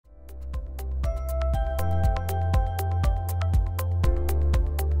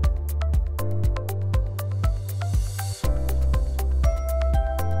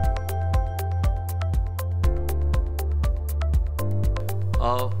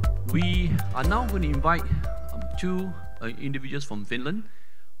We are now going to invite two individuals from Finland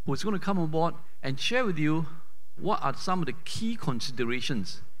who is going to come on board and share with you what are some of the key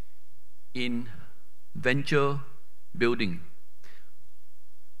considerations in venture building.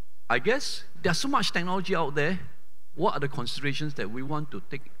 I guess there's so much technology out there. What are the considerations that we want to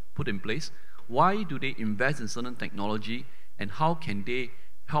put in place? Why do they invest in certain technology, and how can they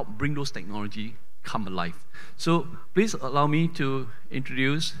help bring those technology come alive? So please allow me to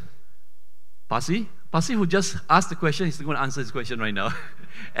introduce Pasi. Pasi, who just asked the question, is going to answer this question right now.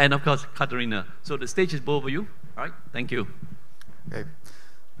 And of course, Katarina. So the stage is both of you. All right, thank you. Okay.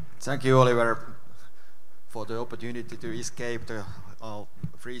 Thank you, Oliver, for the opportunity to escape the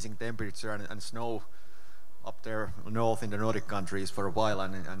freezing temperature and snow up there north in the Nordic countries for a while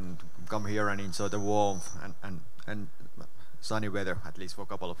and come here and enjoy the warmth and sunny weather, at least for a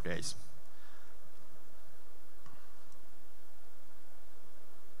couple of days.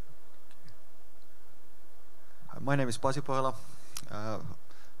 My name is Pasi Pohjola.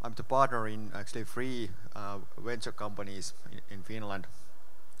 I'm the partner in actually 3 venture companies in Finland.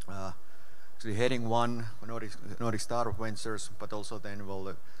 Actually heading one, Nordic Startup Ventures, but also then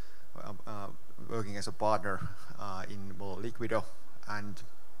working as a partner in Liquido and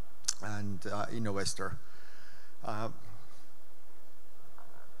Innovestor. And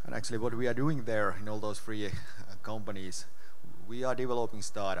actually what we are doing there in all those 3 companies, we are developing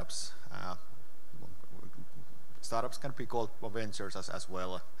startups. Startups can be called ventures as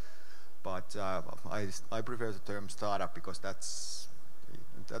well, but I prefer the term startup because that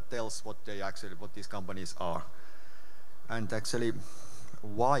tells what these companies are, and actually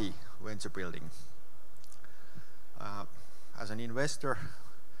why venture building. As an investor,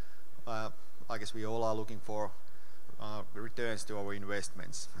 I guess we all are looking for returns to our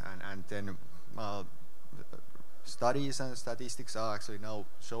investments, and then studies and statistics are actually now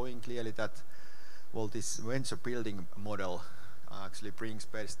showing clearly that this venture building model actually brings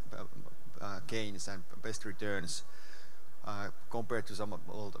best gains and best returns compared to some of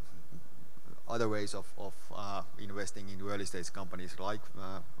all the other ways of investing in early stage companies, like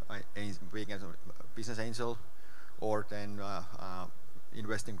being a business angel, or then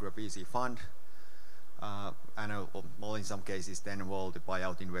investing through a VC fund, and in some cases then the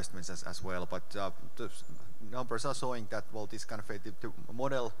buyout investments as well. But the numbers are showing that this kind of a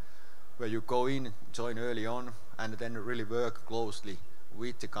model where you go in, join early on, and then really work closely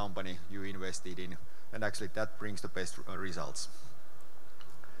with the company you invested in, and actually that brings the best results.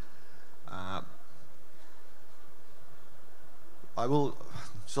 I will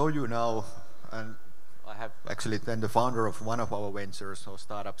show you now, and I have actually then the founder of one of our ventures or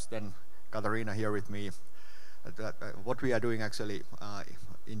startups, then Katarina here with me, what we are doing actually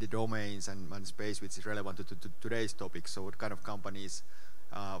in the domains and space which is relevant to today's topic. So what kind of companies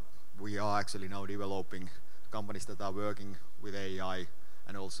we are actually now developing, companies that are working with AI,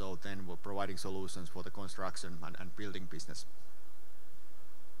 and also then we're providing solutions for the construction and building business.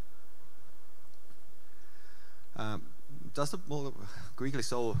 Just to quickly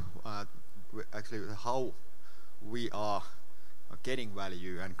show actually how we are getting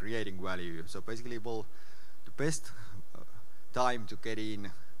value and creating value. So basically, the best time to get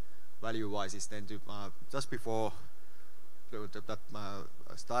in value-wise is then to just before that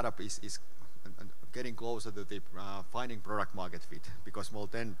startup is getting closer to the finding product market fit, because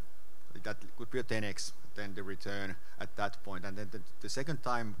then that could be a 10x then the return at that point. And then the second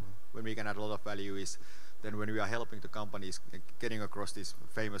time when we can add a lot of value is then when we are helping the companies getting across this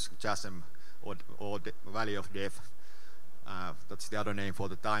famous chasm or the valley of death. That's the other name for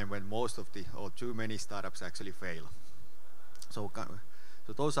the time when most of or too many startups actually fail. So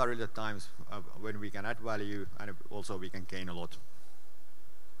those are really the times when we can add value, and also we can gain a lot.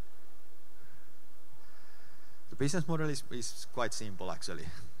 The business model is quite simple actually.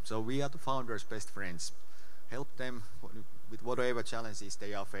 So we are the founders' best friends. Help them with whatever challenges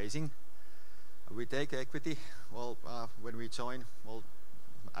they are facing. We take equity when we join,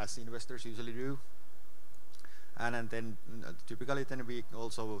 as investors usually do. And then typically then we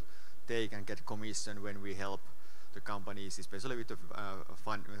also take and get commission when we help the companies, especially with the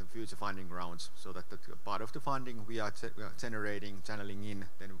future funding rounds, so that part of the funding we are channeling in,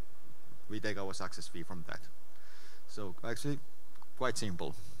 then we take our success fee from that. So actually quite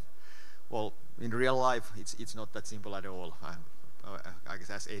simple. Well, in real life it's not that simple at all. I guess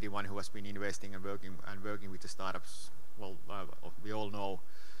as anyone who has been investing and working with the startups, we all know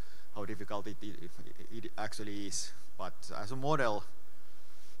how difficult it actually is. But as a model,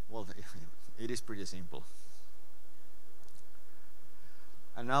 it is pretty simple.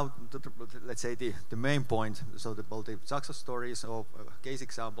 And now, let's say the main point, so the success stories or case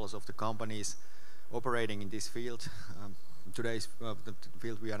examples of the companies operating in this field. Today's the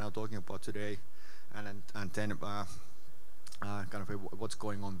field we are now talking about today, and then kind of what's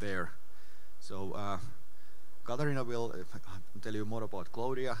going on there. So Katarina will tell you more about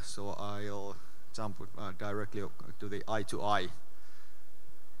Cloudia, so I'll jump directly to the I2I.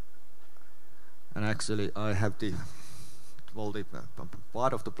 And actually I have the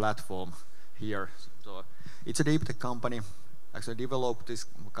part of the platform here. So it's a deep tech company, actually developed this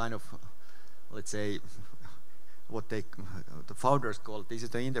kind of, let's say, what the founders call, this is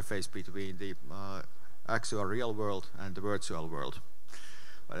the interface between the actual real world and the virtual world.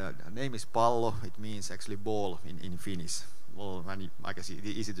 The name is Pallo, it means actually ball in Finnish. Well, and I guess it's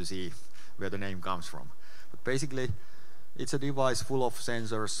easy to see where the name comes from. But basically, it's a device full of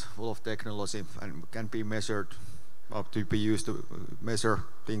sensors, full of technology, and can be measured, to be used to measure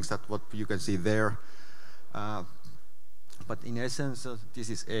things that what you can see there. But in essence, this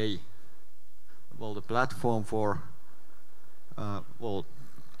is the platform for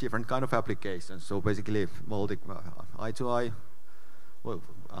different kind of applications. So basically, the I2I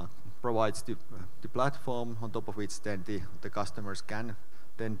provides the platform on top of which then the customers can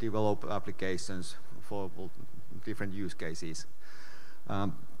then develop applications for different use cases.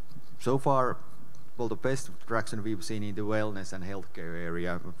 So far, the best traction we've seen in the wellness and healthcare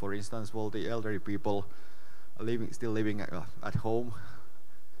area. For instance, the elderly people still living at home.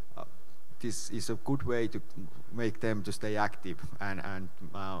 This is a good way to make them to stay active and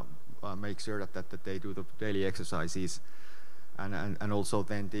make sure that they do the daily exercises, and also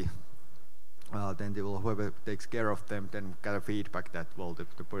then whoever takes care of them then get a feedback that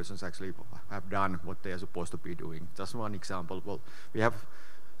the persons actually have done what they are supposed to be doing. Just one example. We have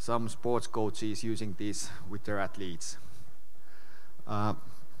some sports coaches using this with their athletes.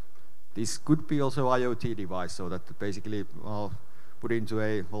 This could be also IoT device, so that basically put into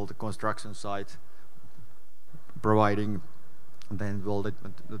the construction site, providing then the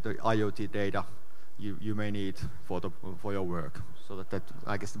IoT data you may need for your work. So that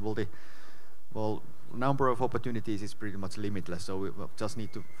I guess the number of opportunities is pretty much limitless. So we just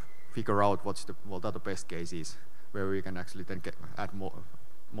need to figure out what are the best cases where we can actually then add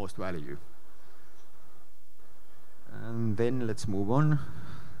most value. And then let's move on.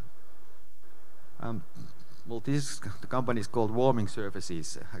 The company is called Warming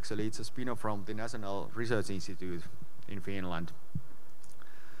Surfaces. Actually, it's a spin-off from the National Research Institute in Finland.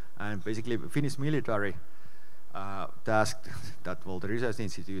 And basically, the Finnish military tasked the Research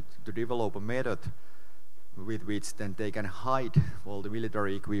Institute to develop a method with which then they can hide all the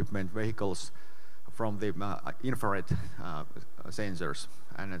military equipment, vehicles from the infrared sensors.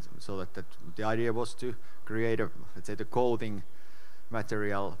 And so that the idea was to create let's say, the coating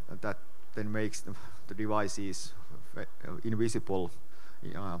material that then makes the devices invisible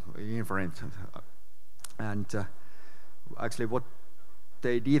in infrared. And actually what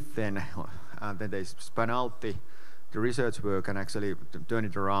they did then they span out the research work and actually turn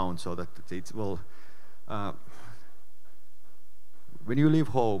it around so that it will, when you leave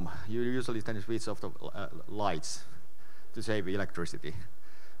home, you usually then switch off the lights to save electricity.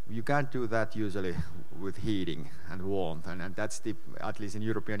 You can't do that usually with heating and warmth, and that's at least in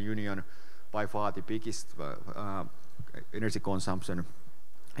European Union, by far the biggest energy consumption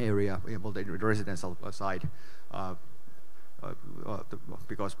area, the residential side,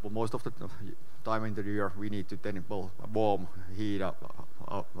 because most of the time in the year we need to then warm, heat up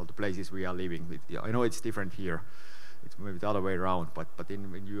the places we are living. I know it's different here, it's maybe the other way around, but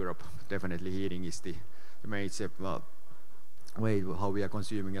in Europe definitely heating is the major way how we are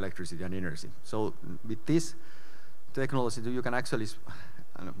consuming electricity and energy. So with this technology, you can actually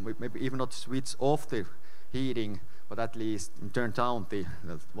maybe even not switch off the heating, but at least turn down the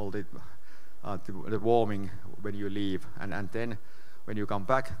warming when you leave, and then when you come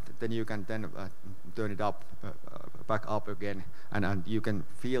back, then you can then turn it up back up again, and you can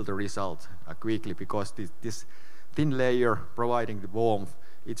feel the result quickly, because this thin layer providing the warmth,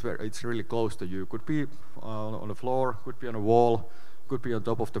 it's really close to you. Could be on the floor, could be on a wall, could be on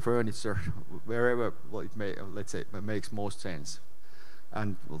top of the furniture, wherever it may, let's say, makes most sense.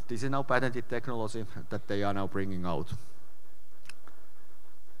 And this is now patented technology that they are now bringing out.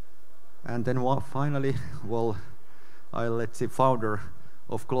 And then finally, I'll let the founder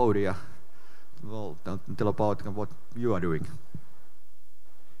of Cloudia tell about what you are doing.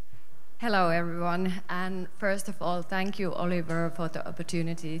 Hello everyone, and first of all, thank you, Oliver, for the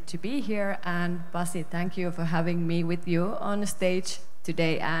opportunity to be here, and Pasi, thank you for having me with you on stage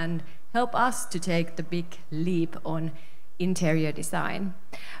today and help us to take the big leap on interior design.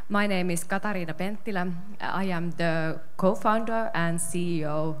 My name is Katariina Penttilä. I am the co-founder and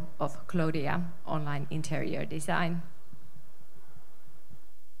CEO of Clodia Online Interior Design.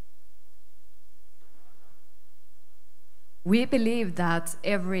 We believe that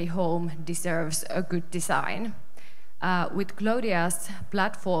every home deserves a good design. With Clodia's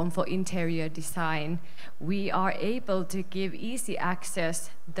platform for interior design, we are able to give easy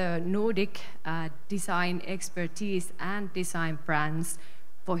access the Nordic design expertise and design brands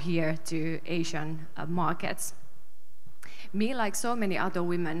for here to Asian markets. Me, like so many other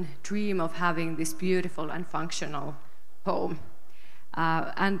women, dream of having this beautiful and functional home.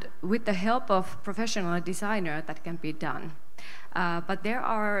 And with the help of professional designer, that can be done. But there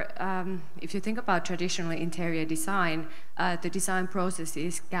are, if you think about traditional interior design, the design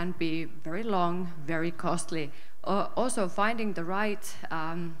processes can be very long, very costly. Also, finding the right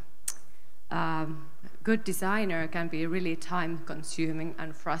good designer can be really time-consuming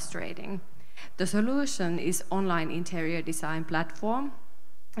and frustrating. The solution is online interior design platform,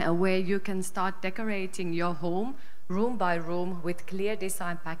 where you can start decorating your home room by room with clear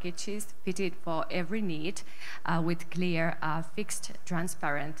design packages fitted for every need, with clear, fixed,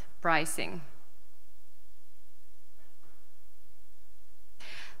 transparent pricing.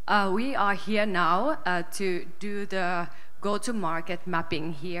 We are here now to do the go-to-market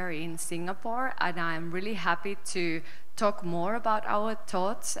mapping here in Singapore, and I'm really happy to talk more about our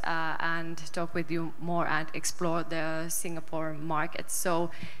thoughts and talk with you more and explore the Singapore market. So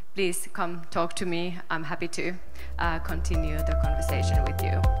please come talk to me. I'm happy to continue the conversation with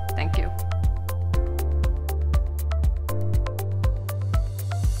you. Thank you.